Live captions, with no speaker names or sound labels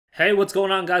Hey, what's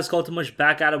going on guys? Coltamush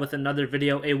back at it with another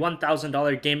video, a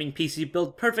 $1,000 gaming PC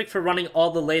build perfect for running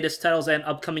all the latest titles and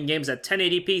upcoming games at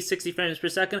 1080p, 60 frames per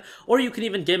second, or you can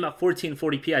even game at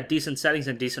 1440p at decent settings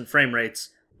and decent frame rates.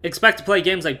 Expect to play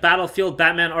games like Battlefield,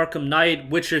 Batman Arkham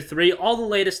Knight, Witcher 3, all the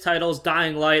latest titles,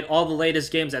 Dying Light, all the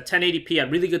latest games at 1080p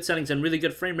at really good settings and really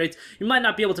good frame rates. You might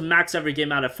not be able to max every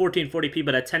game out at 1440p,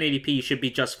 but at 1080p you should be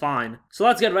just fine. So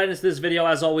let's get right into this video.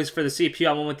 As always, for the CPU,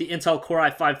 I went with the Intel Core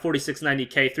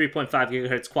i5-4690K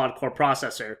 3.5GHz quad-core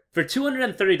processor. For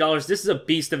 $230, this is a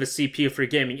beast of a CPU for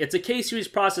gaming. It's a K-series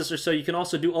processor, so you can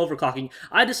also do overclocking.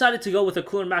 I decided to go with a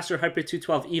Cooler Master Hyper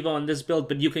 212 EVO in this build,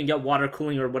 but you can get water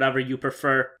cooling or whatever you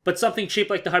prefer. But something cheap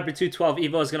like the Hyper 212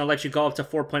 EVO is going to let you go up to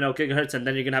 4.0 GHz, and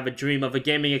then you're going to have a dream of a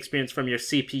gaming experience from your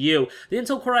CPU. The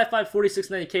Intel Core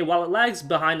i5-4690K, while it lags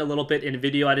behind a little bit in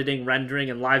video editing, rendering,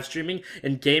 and live streaming,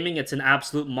 in gaming it's an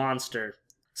absolute monster.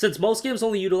 Since most games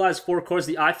only utilize 4 cores,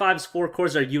 the i5's 4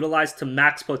 cores are utilized to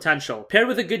max potential. Paired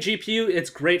with a good GPU, it's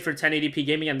great for 1080p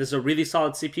gaming, and this is a really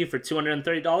solid CPU for $230,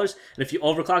 and if you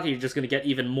overclock it, you're just going to get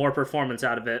even more performance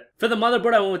out of it. For the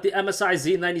motherboard, I went with the MSI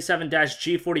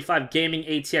Z97-G45 Gaming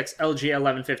ATX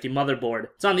LG1150 motherboard.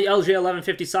 It's on the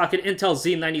LG1150 socket Intel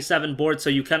Z97 board, so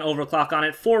you can overclock on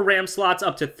it. 4 RAM slots,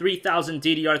 up to 3000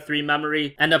 DDR3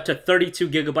 memory, and up to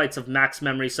 32GB of max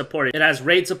memory supported. It has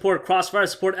RAID support, Crossfire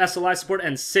support, SLI support,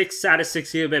 and 6 SATA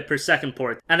 6GB per second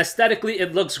ports. And aesthetically,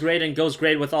 it looks great and goes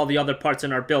great with all the other parts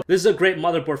in our build. This is a great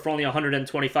motherboard for only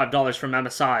 $125 from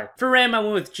MSI. For RAM, I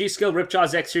went with G.Skill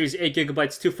Ripjaws X Series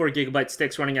 8GB, 2 4GB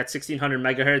sticks running at 1600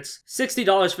 MHz.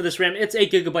 $60 for this RAM. It's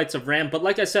 8GB of RAM, but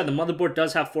like I said, the motherboard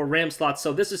does have 4 RAM slots,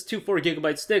 so this is 2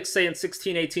 4GB sticks. Say in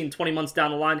 16, 18, 20 months down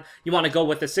the line, you want to go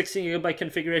with a 16GB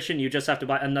configuration, you just have to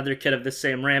buy another kit of the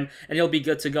same RAM, and you'll be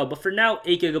good to go. But for now,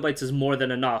 8GB is more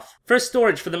than enough. For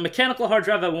storage, for the mechanical hard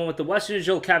drive, I went with the Western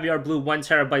Digital Caviar Blue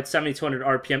 1TB 7200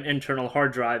 RPM internal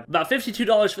hard drive. About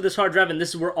 $52 for this hard drive, and this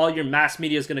is where all your mass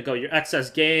media is going to go. Your excess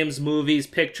games, movies,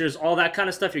 pictures, all that kind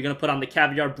of stuff you're going to put on the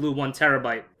Caviar Blue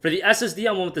 1TB. For the SSD,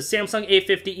 I went with the Samsung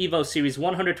A50 EVO Series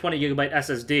 120GB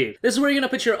SSD. This is where you're going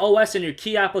to put your OS and your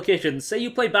key applications. Say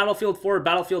you play Battlefield 4 or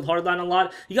Battlefield Hardline a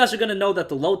lot, you guys are going to know that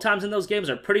the load times in those games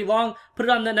are pretty long. Put it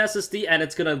on an SSD and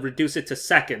it's going to reduce it to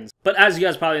seconds. But as you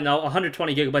guys probably know,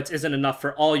 120GB isn't enough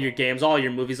for all your games, all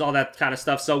your movies, all that kind of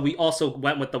stuff. So we also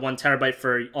went with the 1TB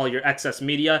for all your excess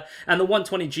media and the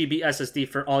 120GB SSD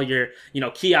for all your,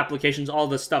 key applications, all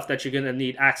the stuff that you're going to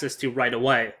need access to right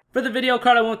away. For the video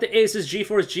card, I went with the ASUS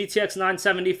GeForce GTX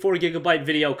 970 4GB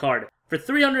video card. For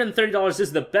 $330, this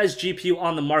is the best GPU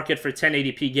on the market for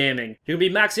 1080p gaming. You're going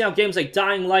to be maxing out games like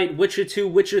Dying Light, Witcher 2,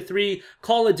 Witcher 3,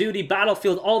 Call of Duty,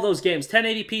 Battlefield, all those games.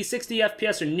 1080p, 60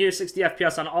 FPS or near 60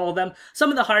 FPS on all of them. Some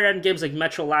of the higher end games like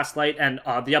Metro Last Light and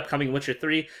the upcoming Witcher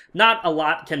 3, not a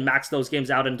lot can max those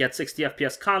games out and get 60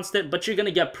 FPS constant, but you're going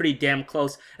to get pretty damn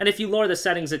close. And if you lower the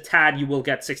settings a tad, you will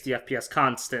get 60 FPS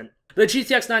constant. The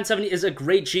GTX 970 is a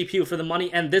great GPU for the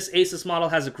money, and this ASUS model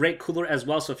has a great cooler as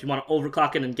well, so if you want to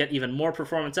overclock it and get even more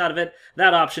performance out of it,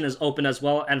 that option is open as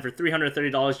well, and for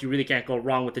 $330, you really can't go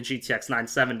wrong with the GTX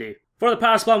 970. For the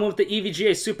power supply, I went with the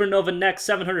EVGA SuperNOVA Next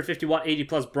 750W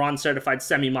 80+ bronze certified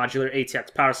semi-modular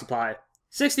ATX power supply.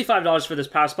 $65 for this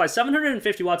power supply.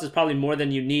 750 watts is probably more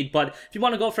than you need, but if you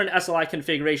want to go for an SLI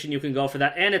configuration, you can go for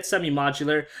that, and it's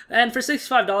semi-modular. And for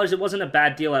 $65, it wasn't a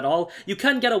bad deal at all. You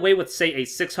can get away with, say, a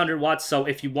 600 watts, so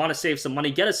if you want to save some money,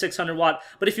 get a 600 watt,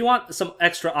 but if you want some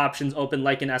extra options open,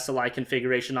 like an SLI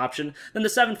configuration option, then the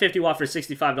 750 watt for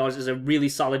 $65 is a really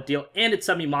solid deal, and it's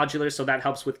semi-modular, so that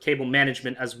helps with cable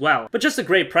management as well. But just a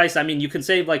great price. I mean, you can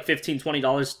save like $15,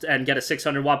 $20 and get a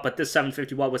 600 watt, but this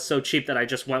 750 watt was so cheap that I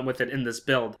just went with it in this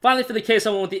build. Finally, for the case,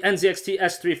 I went with the NZXT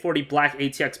S340 Black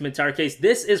ATX mid-tower case.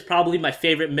 This is probably my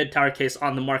favorite mid-tower case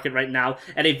on the market right now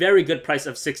at a very good price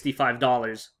of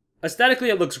 $65. Aesthetically,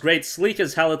 it looks great, sleek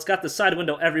as hell. It's got the side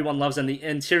window everyone loves, and the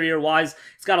interior-wise,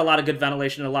 it's got a lot of good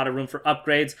ventilation and a lot of room for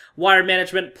upgrades. Wire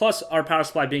management, plus our power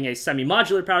supply being a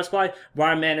semi-modular power supply,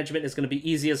 wire management is going to be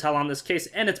easy as hell on this case,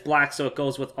 and it's black, so it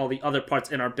goes with all the other parts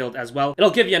in our build as well.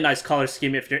 It'll give you a nice color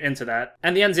scheme if you're into that.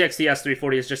 And the NZXT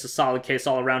S340 is just a solid case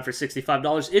all around for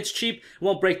 $65. It's cheap, it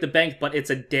won't break the bank, but it's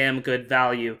a damn good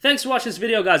value. Thanks for watching this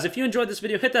video, guys. If you enjoyed this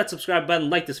video, hit that subscribe button,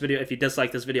 like this video. If you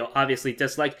dislike this video, obviously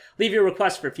dislike. Leave your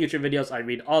requests for future videos. I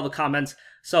read all the comments,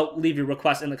 so leave your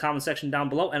requests in the comment section down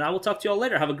below, and I will talk to you all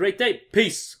later. Have a great day.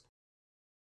 Peace!